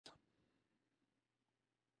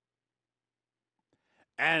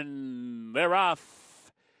and they're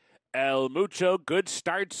off. El Mucho, good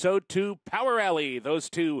start, so too Power Alley. Those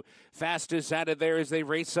two fastest out of there as they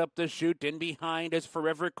race up the chute. In behind is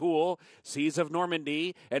Forever Cool, Seas of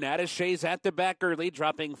Normandy, and Attachay's at the back early,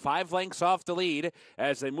 dropping 5 lengths off the lead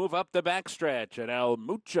as they move up the backstretch. And El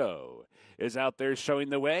Mucho is out there showing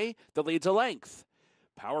the way. The lead's a length.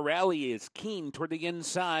 Power Rally is keen toward the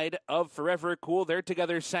inside of Forever Cool. They're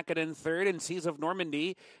together second and third, and Seas of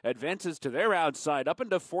Normandy advances to their outside, up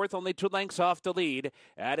into fourth, only 2 lengths off the lead.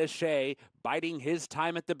 Attachay biding his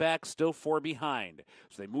time at the back, still 4 behind.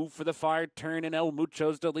 So they move for the far turn, and El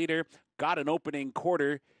Mucho's the leader. Got an opening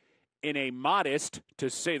quarter in a modest,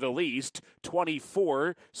 to say the least,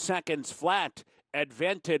 24 seconds flat.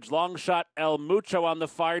 Advantage, long shot, El Mucho on the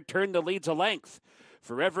far turn. The lead's a length.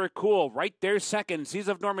 Forever Cool, right there second. Seas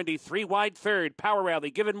of Normandy, 3 wide third. Power Rally,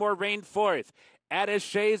 given more rain fourth.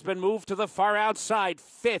 Attachay's been moved to the far outside,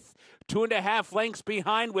 fifth. 2.5 lengths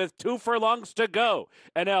behind with 2 furlongs to go.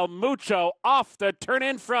 And El Mucho off the turn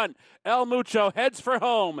in front. El Mucho heads for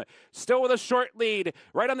home. Still with a short lead.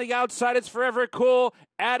 Right on the outside, it's Forever Cool.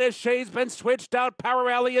 Attachay's been switched out. Power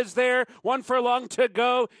Rally is there. 1 furlong to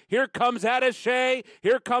go. Here comes Attachay.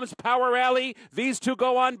 Here comes Power Rally. These two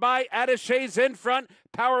go on by. Attachay's in front.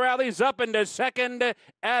 Power Rally's up into second.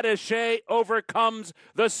 Attachay overcomes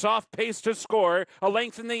the soft pace to score a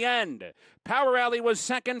length in the end. Power Rally was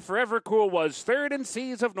second. Forever Cool was third, and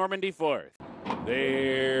Seas of Normandy fourth.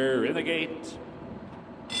 They're in the gate.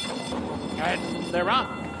 And they're off.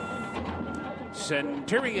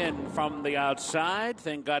 Centurion from the outside.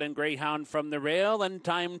 Thank God and Greyhound from the rail. And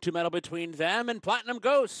Time to Meddle between them and Platinum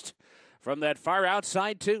Ghost from that far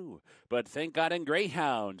outside too. But Thank God and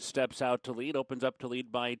Greyhound steps out to lead, opens up to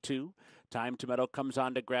lead by 2. Time to Meddle comes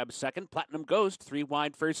on to grab second. Platinum Ghost, 3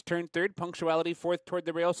 wide first turn third. Punctuality fourth toward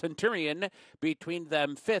the rail. Centurion between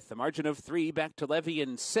them fifth. A margin of 3 back to Levy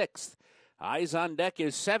in sixth. Eyes on Deck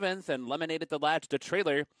is seventh, and Lemonade at the latch to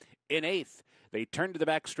Trailer in eighth. They turn to the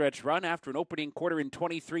backstretch run after an opening quarter in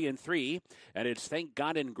 23 and 3, and it's Thank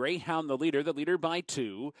God and Greyhound the leader by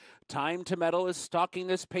 2. Time to Meddle is stalking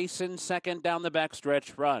this pace in second down the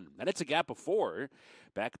backstretch run, and it's a gap of 4.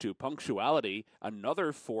 Back to Punctuality,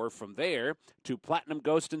 another 4 from there to Platinum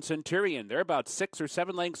Ghost and Centurion. They're about 6 or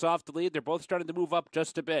 7 lengths off the lead. They're both starting to move up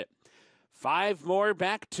just a bit. 5 more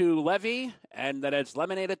back to Levy, and then it's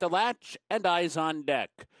Lemonade at the latch and Eyes on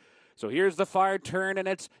Deck. So here's the far turn, and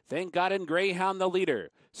it's Thank God and Greyhound the leader.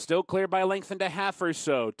 Still clear by a length and a half or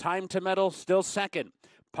so. Time to Meddle still second.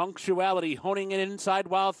 Punctuality honing it inside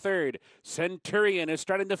while third. Centurion is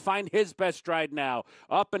starting to find his best stride now.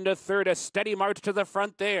 Up into third, a steady march to the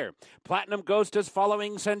front there. Platinum Ghost is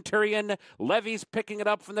following Centurion. Levy's picking it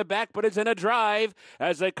up from the back, but is in a drive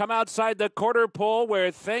as they come outside the quarter pole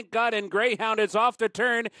where Thank God and Greyhound is off the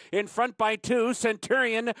turn in front by 2.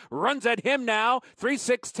 Centurion runs at him now.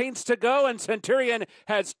 3/16 to go, and Centurion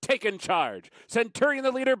has taken charge. Centurion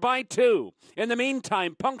the leader by 2. In the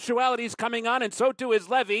meantime, Punctuality's coming on, and so too is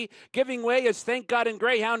Levy, giving way as Thank God and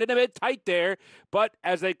Greyhound in a bit tight there. But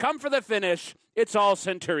as they come for the finish, it's all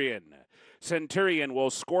Centurion. Centurion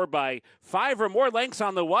will score by 5 or more lengths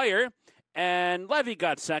on the wire, and Levy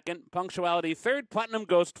got second. Punctuality third, Platinum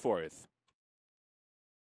Ghost fourth.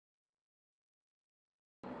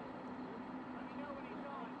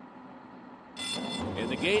 In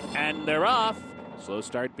the gate, and they're off. Slow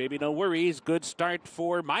start, baby, no worries. Good start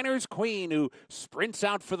for Miner's Queen, who sprints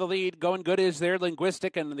out for the lead. Going good is their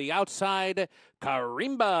Linguistic, and on the outside,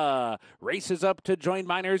 Karimba races up to join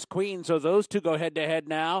Miner's Queen. So those two go head-to-head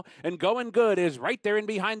now, and Going Good is right there in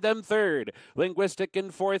behind them third. Linguistic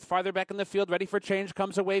in fourth, farther back in the field, Ready for Change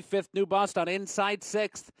comes away fifth. New Boston inside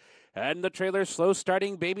sixth, and the trailer slow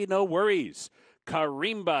starting, baby, no worries.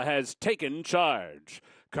 Karimba has taken charge.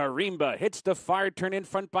 Karimba hits the far turn in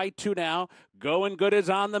front by 2 now. Going Good is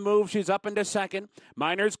on the move. She's up into second.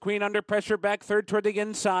 Miner's Queen under pressure back third toward the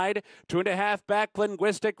inside. 2.5 back.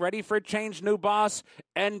 Linguistic Ready for Change. New Boss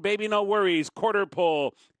and Baby No Worries. Quarter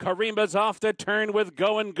pole. Karimba's off the turn with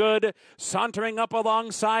Going Good. Sauntering up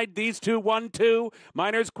alongside these two. 1-2.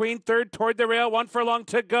 Miner's Queen third toward the rail. 1 furlong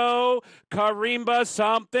to go. Karimba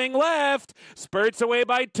something left. Spurts away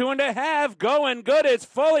by 2.5. Going Good is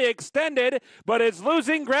fully extended, but is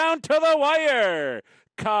losing ground to the wire.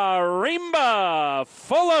 Karimba,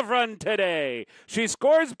 full of run today. She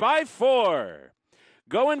scores by 4.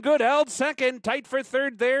 Going Good held second. Tight for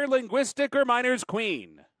third there. Linguistic or Miner's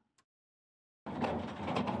Queen.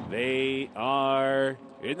 They are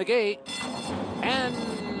in the gate, and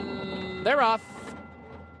they're off.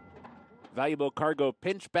 Valuable Cargo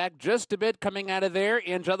pinch back just a bit coming out of there.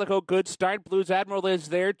 Angelico, good start. Blues Admiral is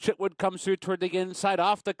there. Chitwood comes through toward the inside.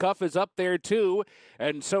 Off the cuff is up there too.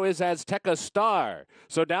 And so is Azteca Star.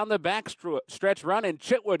 So down the back stretch run, and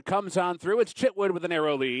Chitwood comes on through. It's Chitwood with a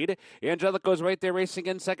narrow lead. Angelico's right there racing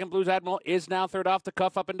in second. Blues Admiral is now third off the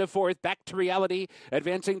cuff up into fourth. Back to Reality.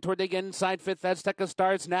 Advancing toward the inside. Fifth, Azteca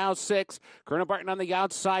Star's now sixth. Colonel Barton on the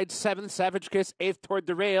outside. Seventh, Savage Kiss eighth toward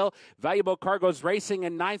the rail. Valuable Cargo's racing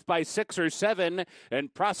in ninth by 6 or 7,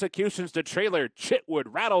 and Prosecution's to trailer. Chitwood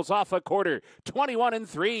rattles off a quarter,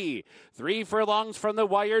 21-3. 3 furlongs from the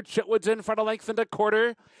wire. Chitwood's in front of length into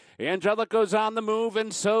quarter. Angelico's on the move,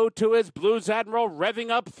 and so too is Blues Admiral,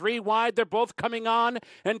 revving up 3 wide. They're both coming on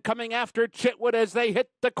and coming after Chitwood as they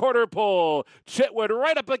hit the quarter pole. Chitwood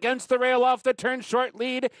right up against the rail off the turn, short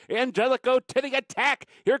lead. Angelico to the attack.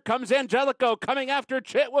 Here comes Angelico coming after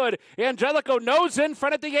Chitwood. Angelico nose in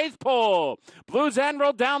front at the 8th pole. Blues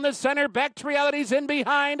Admiral down the center, back to Reality's in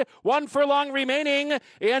behind. 1 furlong remaining.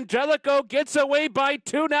 Angelico gets away by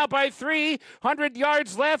 2, now by 3. 100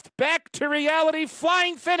 yards left. Back to Reality,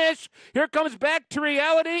 flying finish. Here comes Back to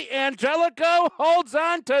Reality. Angelico holds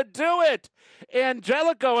on to do it.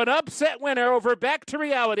 Angelico, an upset winner over Back to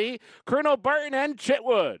Reality, Colonel Barton and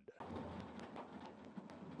Chitwood.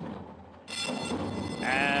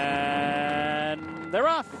 And they're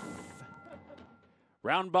off.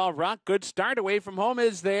 Roundball Rock, good start. Away from home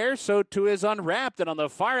is there. So too is Unwrapped. And on the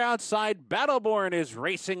far outside, Battleborn is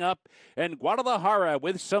racing up. And Guadalajara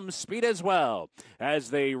with some speed as well. As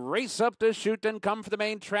they race up to shoot and come for the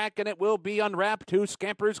main track. And it will be Unwrapped who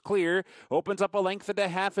scampers clear. Opens up a length and a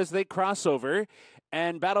half as they cross over.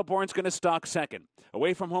 And Battleborn's going to stalk second.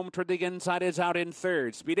 Away from home toward the inside is out in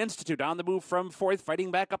third. Speed Institute on the move from fourth, fighting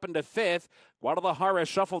back up into fifth. Guadalajara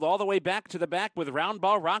shuffled all the way back to the back with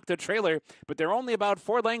Roundball Rock the trailer, but they're only about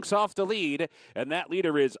 4 lengths off the lead, and that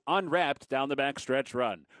leader is Unwrapped down the backstretch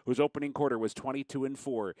run, whose opening quarter was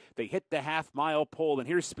 22-4. They hit the half-mile pole, and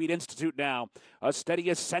here's Speed Institute now. A steady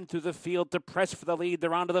ascent through the field to press for the lead.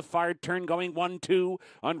 They're onto the far turn going 1-2.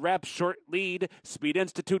 Unwrapped short lead. Speed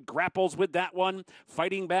Institute grapples with that one.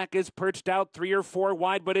 Fighting back is perched out 3 or 4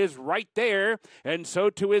 wide, but is right there. And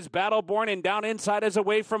so too is Battleborn, and down inside is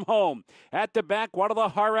Away from Home. At the back,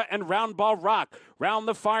 Guadalajara and Roundball Rock. Round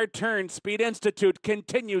the far turn, Speed Institute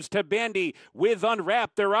continues to bandy with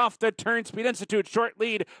Unwrapped. They're off the turn. Speed Institute short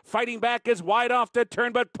lead. Fighting back is wide off the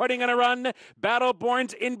turn, but putting in a run.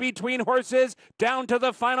 Battleborn's in between horses down to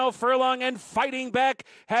the final furlong, and Fighting Back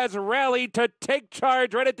has rallied to take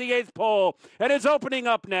charge right at the 8th pole and is opening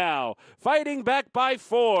up now. Fighting Back by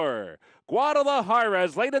 4. Guadalajara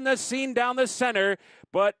is late in the scene down the center,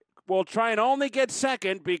 but will try and only get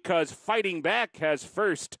second because Fighting Back has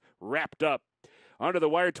first wrapped up. Under the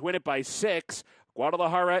wire to win it by 6.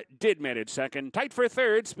 Guadalajara did manage second. Tight for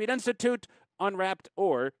third. Speed Institute, Unwrapped,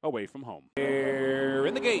 or Away from Home. They're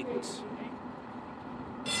in the gate.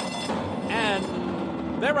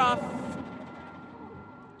 And they're off.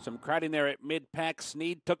 Some crowding there at mid-pack.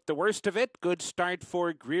 Sneed took the worst of it. Good start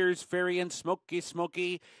for Greer's Ferry and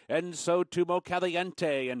Smoky, and so to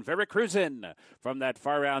Mocaliente and Veracruzan. From that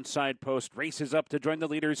far outside post, races up to join the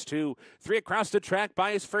leaders too. 3 across the track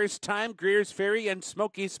by his first time. Greer's Ferry and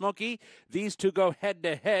Smoky. These two go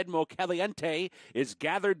head-to-head. Mocaliente is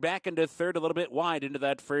gathered back into third, a little bit wide into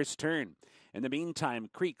that first turn. In the meantime,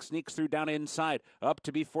 Creek sneaks through down inside, up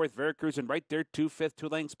to be fourth, Veracruzan right there, 2/5, 2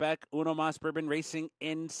 lengths back. Uno Mas Bourbon racing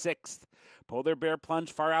in 6th. Polar Bear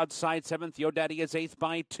Plunge far outside 7th. Yo Daddy is 8th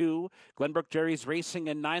by 2. Glenbrook Jerry's racing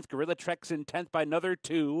in 9th. Gorilla Trek's in 10th by another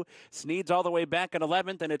 2. Sneed's all the way back in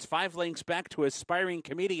 11th, and it's 5 lengths back to Aspiring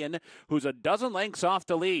Comedian, who's a dozen lengths off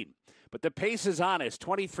the lead. But the pace is honest,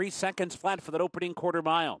 23 seconds flat for that opening quarter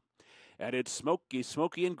mile. And it's Smoky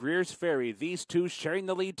and Greer's Ferry. These two sharing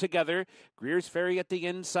the lead together. Greer's Ferry at the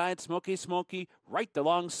inside. Smoky right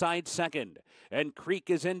alongside second. And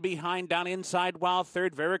Creek is in behind down inside while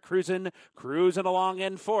third. Veracruzan cruising along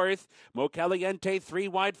in fourth. Mocaliente 3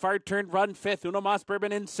 wide far turn run 5th. Uno Mas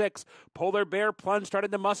Bourbon in 6th. Polar Bear Plunge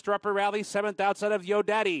starting to muster up a rally 7th outside of Yo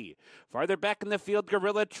Daddy. Farther back in the field,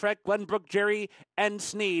 Gorilla Trek, Glenbrook Jerry, and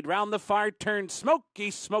Sneed. Round the far turn,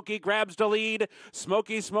 Smoky grabs the lead.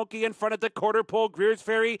 Smoky in front at the quarter pole. Greer's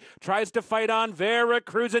Ferry tries to fight on.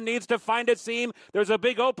 Veracruzan needs to find a seam. There's a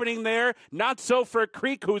big opening there. Not so for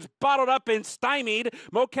Creek, who's bottled up in stymied.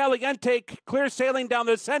 Mo Caliente clear sailing down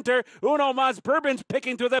the center. Uno Mas Bourbon's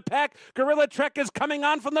picking through the pack. Gorilla Trek is coming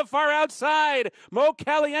on from the far outside. Mo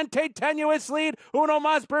Caliente tenuous lead. Uno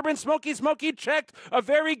Mas Bourbon Smoky checked. A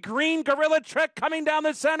very green Gorilla Trek coming down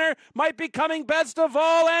the center. Might be coming best of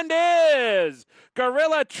all and is.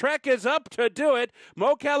 Gorilla Trek is up to do it.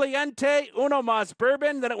 Mo Caliente, Uno Mas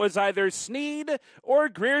Bourbon. Then it was either Sneed or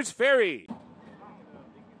Greer's Ferry.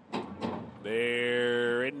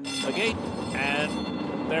 They're in the gate,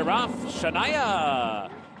 and they're off.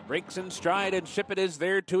 Shania breaks in stride, and Ship It is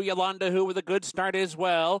there to Yolanda, who with a good start as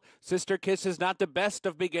well. Sister Kiss is not the best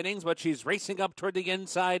of beginnings, but she's racing up toward the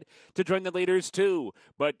inside to join the leaders too.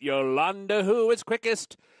 But Yolanda, who is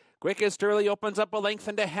quickest early, opens up a length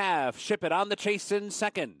and a half. Ship It on the chase in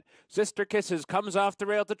second. Sister Kisses comes off the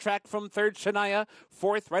rail to track from third. Shania,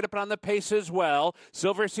 fourth, right up on the pace as well.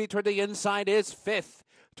 Silver Sea toward the inside is fifth.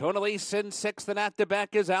 Tonalise in sixth, and at the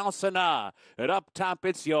back is Alcina. And up top,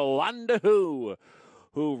 it's Yolanda who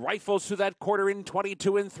rifles through that quarter in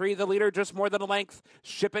 22 and 3. The leader just more than a length.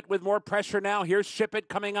 Ship It with more pressure now. Here's Ship It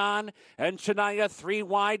coming on. And Shania 3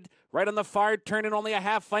 wide, right on the far turn and only a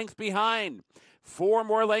half length behind. 4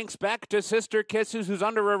 more lengths back to Sister Kisses, who's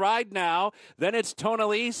under a ride now. Then it's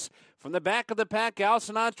Tonalise. From the back of the pack,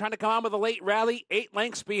 Alcina's trying to come on with a late rally. 8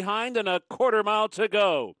 lengths behind and a quarter mile to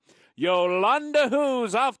go. Yolanda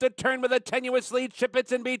Who's off the turn with a tenuous lead. Ship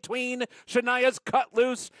It's in between. Shania's cut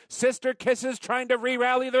loose. Sister Kisses trying to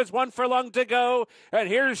re-rally. There's 1 furlong to go. And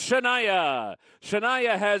here's Shania.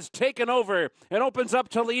 Shania has taken over and opens up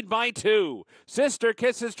to lead by 2. Sister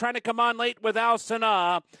Kisses trying to come on late with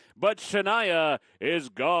Alcina, but Shania is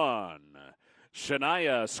gone.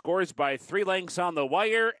 Shania scores by 3 lengths on the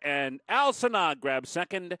wire, and Alcina grabs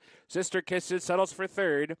second. Sister Kisses settles for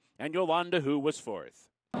third, and Yolanda Who was fourth.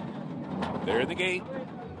 They're in the gate.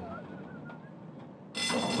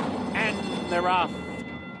 And they're off.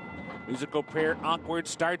 Musical Prayer, awkward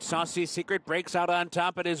start. Saucy Secret breaks out on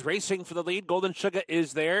top and is racing for the lead. Golden Sugar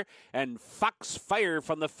is there. And Foxfire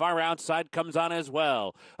from the far outside comes on as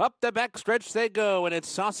well. Up the back stretch they go, and it's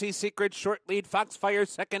Saucy Secret short lead. Foxfire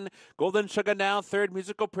second. Golden Sugar now third.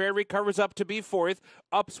 Musical Prayer recovers up to be fourth.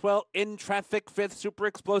 Upswell in traffic fifth. Super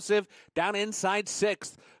Explosive down inside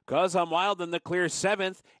sixth. Cause I'm Wild in the clear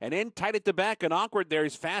seventh, and in tight at the back and awkward there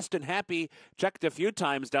is Fast and Happy. Checked a few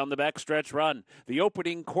times down the backstretch run. The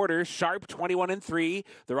opening quarter, sharp 21 and 3.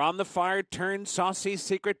 They're on the far turn. Saucy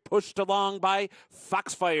Secret pushed along by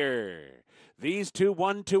Foxfire. These two,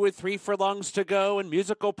 1, 2, and 3 furlongs to go, and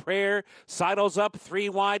Musical Prayer sidles up 3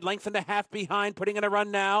 wide, length and a half behind, putting in a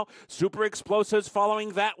run now. Super Explosives following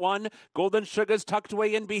that one. Golden Sugar's tucked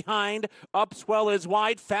away in behind. Upswell is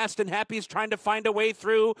wide. Fast and Happy's trying to find a way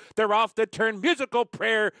through. They're off the turn. Musical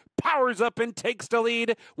Prayer powers up and takes the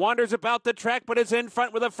lead. Wanders about the track, but is in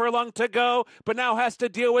front with a furlong to go, but now has to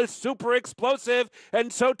deal with Super Explosive,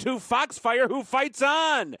 and so too Foxfire, who fights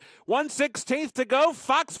on. 1/16 to go.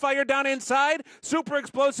 Foxfire down inside. Super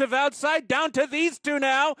Explosive outside. Down to these two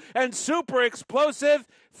now, and Super Explosive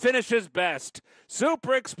finishes best.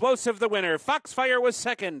 Super Explosive the winner. Foxfire was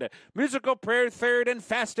second. Musical Prayer third, and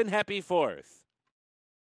Fast and Happy fourth.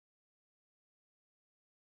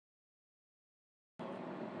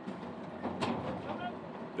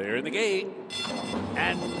 They're in the gate,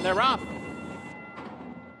 and they're off.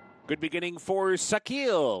 Good beginning for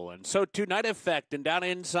Sakil, and so too Night Effect, and down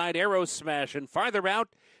inside Arrow Smash, and farther out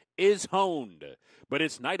is Honed. But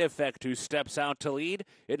it's Night Effect who steps out to lead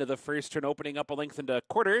into the first turn, opening up a length and a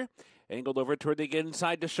quarter. Angled over toward the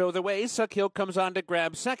inside to show the way. Sakil comes on to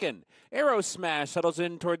grab second. Arrow Smash settles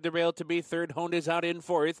in toward the rail to be third. Honed is out in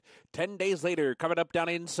fourth. 10 days later, coming up down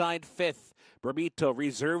inside fifth. Bromito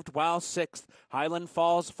reserved while sixth. Highland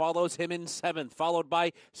Falls follows him in seventh, followed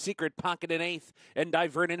by Secret Pocket in eighth, and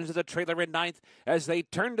Divernon into the trailer in ninth as they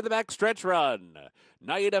turn to the backstretch run.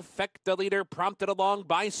 Night Effect, the leader, prompted along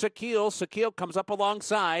by Sakil. Sakil comes up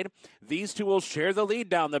alongside. These two will share the lead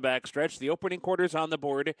down the backstretch. The opening quarters on the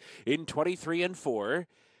board in 23 and 4.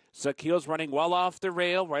 Sakil's running well off the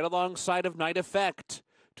rail, right alongside of Night Effect.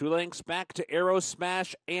 2 lengths back to Arrow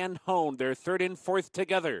Smash and Hone. They're third and fourth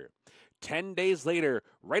together. 10 days later,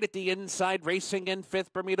 right at the inside, racing in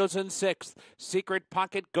fifth, Bermuda's in sixth. Secret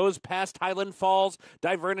Pocket goes past Highland Falls.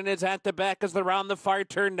 Divernon is at the back as they're on the far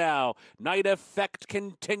turn now. Night Effect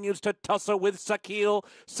continues to tussle with Sakil.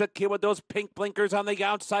 Sakil with those pink blinkers on the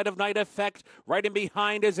outside of Night Effect. Right in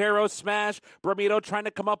behind is Arrow Smash. Bermuda trying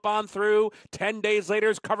to come up on through. 10 days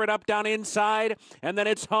later is covered up down inside. And then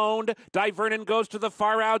it's Honed. Divernon goes to the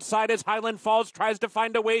far outside as Highland Falls tries to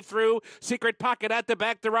find a way through. Secret Pocket at the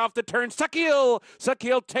back. They're off the turn. Sakil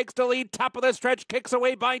Sakil takes the lead, top of the stretch, kicks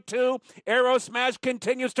away by 2. Aero Smash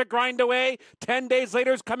continues to grind away. 10 days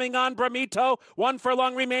later is coming on Bramito. 1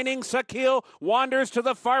 furlong remaining. Sakil wanders to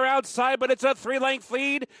the far outside, but it's a 3-length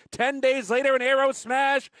lead. 10 days later, an Aero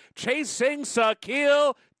Smash chasing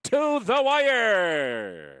Sakil to the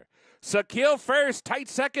wire. Sakil first, tight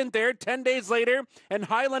second there, 10 days later, and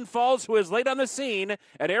Highland Falls, who is late on the scene,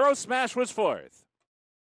 and Aero Smash was 4th.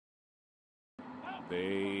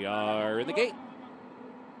 They are in the gate.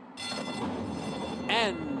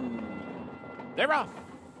 And they're off.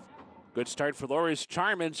 Good start for Laura's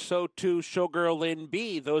Charm, and so too Showgirl in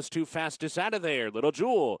B. Those two fastest out of there. Little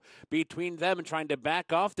Jewel between them trying to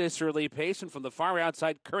back off this early pace, and from the far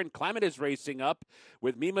outside, Current Climate is racing up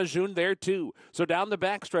with Mima June there too. So down the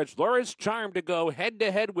backstretch, Laura's Charm to go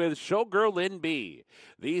head-to-head with Showgirl in B.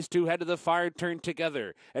 These two head to the far turn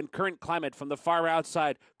together, and Current Climate from the far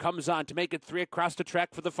outside comes on to make it 3 across the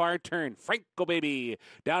track for the far turn. Franco Baby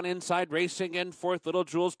down inside racing in 4th. Little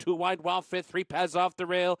Jewel's 2 wide while 5th. 3 pads off the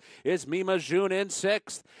rail is Mima June in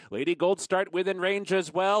 6th. Lady Gold Start within range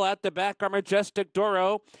as well. At the back are Majestic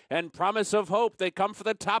Doro and Promise of Hope. They come for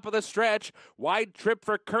the top of the stretch. Wide trip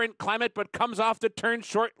for Current Climate, but comes off the turn,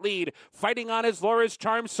 short lead. Fighting on is Laura's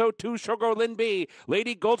Charm, so too Sugar Linby.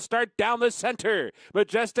 Lady Gold Start down the center.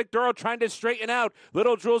 Majestic Doro trying to straighten out.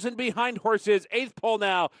 Little Jewel's in behind horses. 8th pole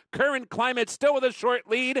now. Current Climate still with a short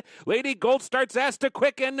lead. Lady Gold Start's asked to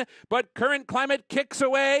quicken, but Current Climate kicks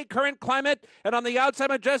away. Current Climate, and on the outside,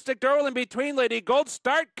 Majestic Doro in between. Lady Gold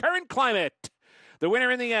Start, Current Climate. The winner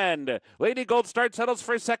in the end. Lady Gold Start settles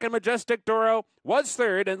for 2nd. Majestic Doro was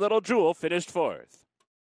 3rd, and Little Jewel finished 4th.